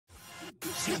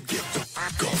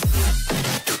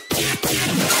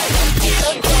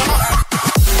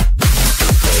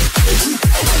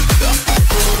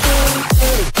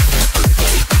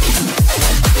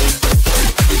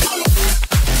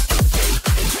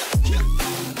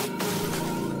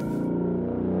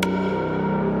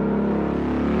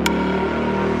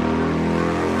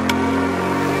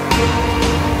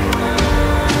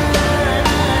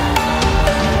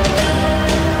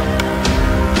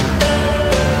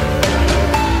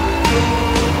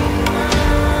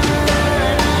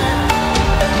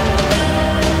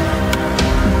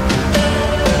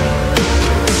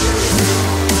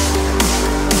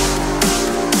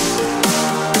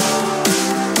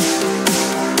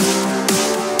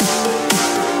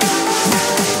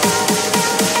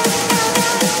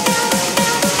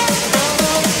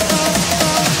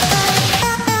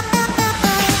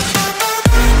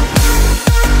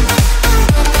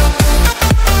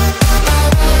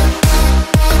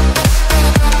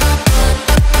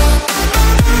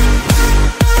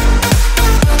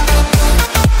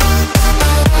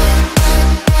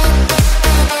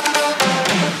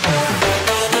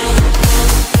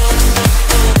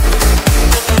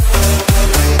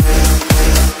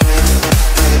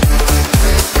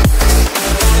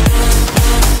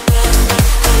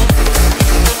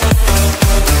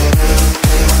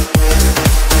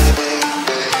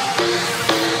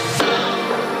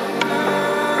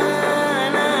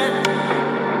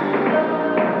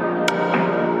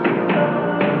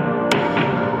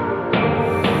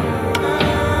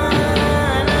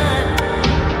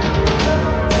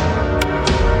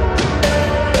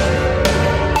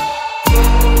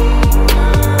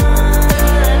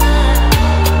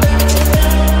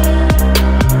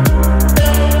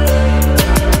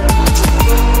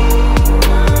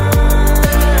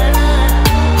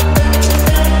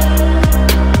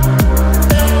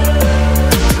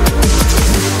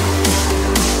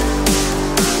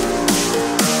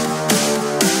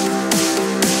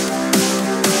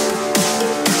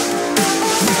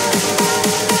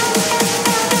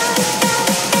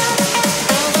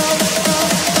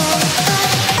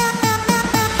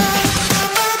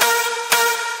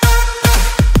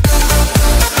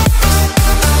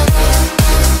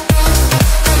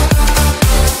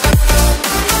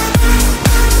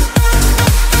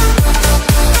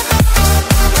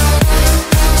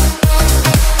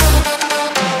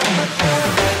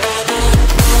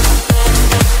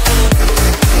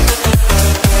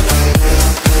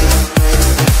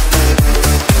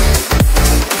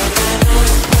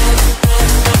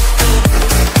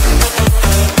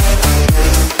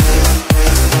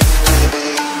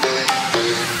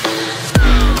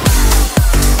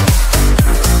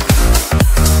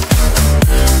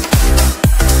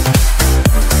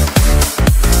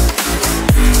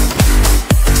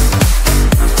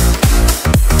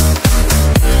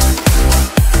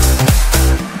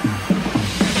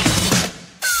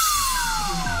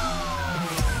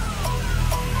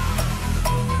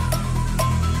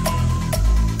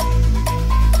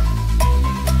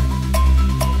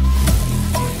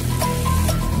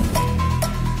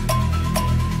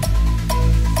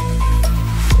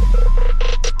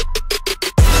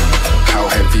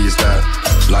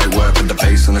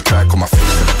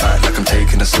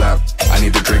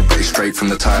straight from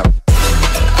the top.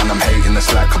 And I'm hating the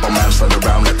slack, couple man slide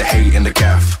around like the hate in the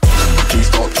gaff. Please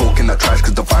stop talking that trash,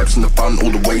 cause the vibes from the front all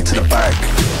the way to the back.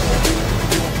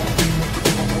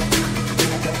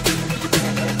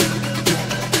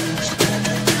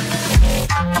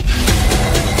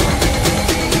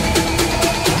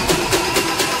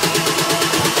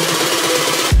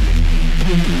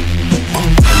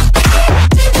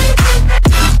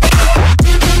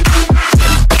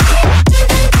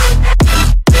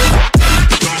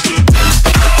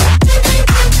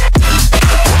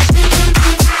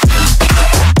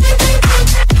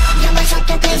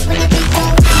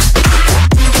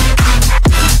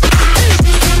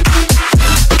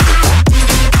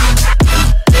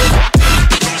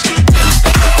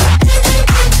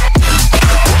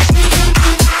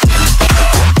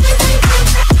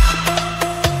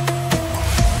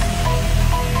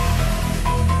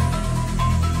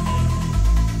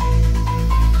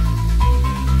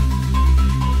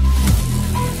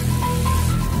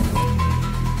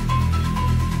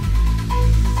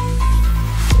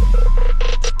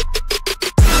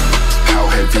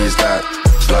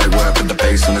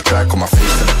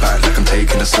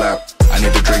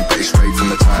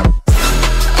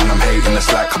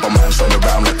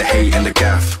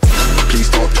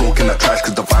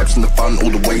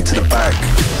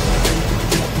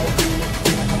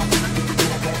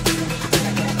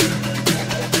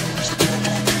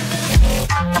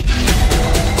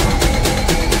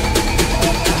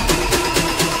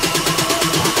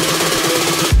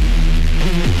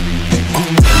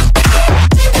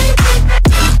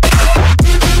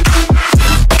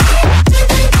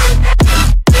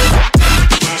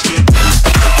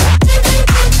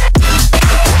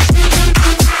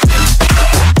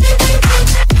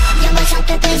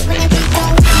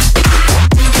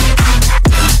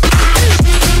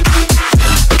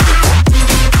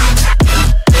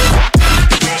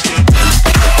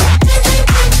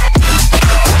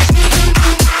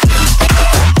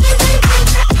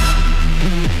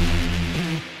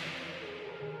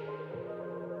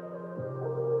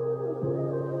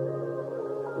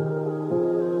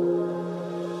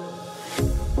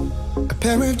 A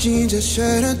pair of jeans, a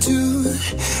shirt or two.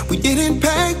 We didn't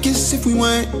pack as if we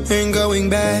weren't going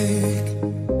back.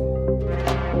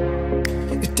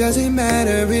 It doesn't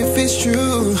matter if it's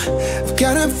true. I've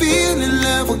got a feeling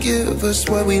love will give us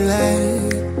what we lack.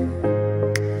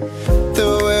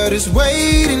 The world is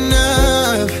waiting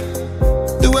up.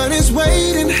 The world is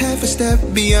waiting half a step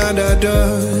beyond our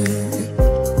door.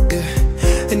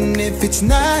 Yeah. And if it's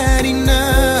not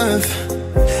enough,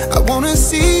 I wanna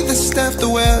see the stuff the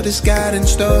world has got in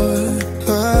store.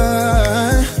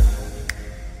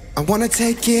 I wanna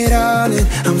take it all in,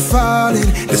 I'm falling.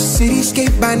 The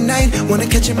cityscape by night, wanna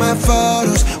catch in my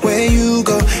photos. Where you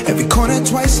go, every corner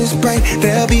twice as bright.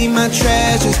 They'll be my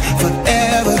treasures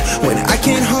forever. When I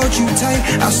can't hold you tight,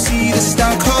 I'll see the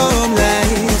Stockholm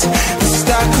lights. The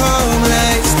Stockholm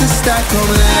lights, the Stockholm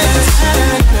lights.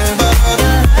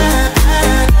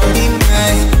 Be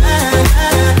mine.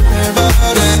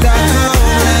 The Stockholm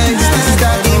lights, the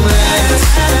Stockholm lights.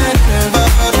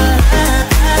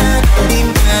 Be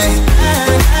mine.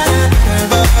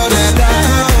 The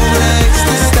Stockholm lights,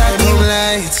 the Stockholm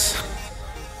lights.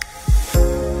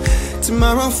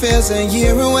 Tomorrow feels a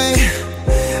year away,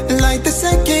 like the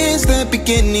seconds, the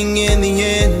beginning and the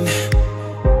end.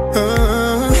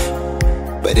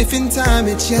 But if in time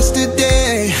it's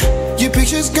yesterday, your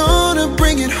picture's gonna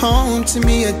bring it home to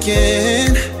me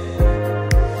again.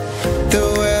 The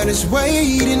world is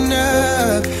waiting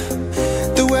up.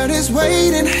 The world is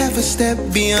waiting half a step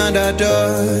beyond our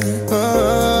door.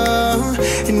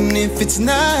 And if it's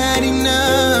not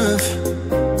enough,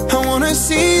 I wanna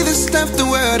see the stuff the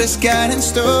world has got in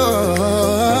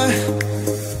store.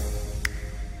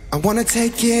 I wanna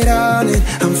take it all in,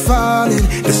 I'm falling.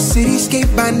 The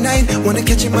cityscape by night, wanna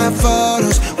catch in my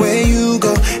photos. Where you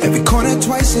go, every corner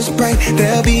twice as bright.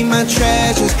 They'll be my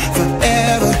treasures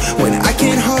forever. When I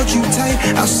can't hold you tight,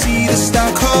 I'll see the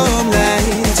Stockholm lights.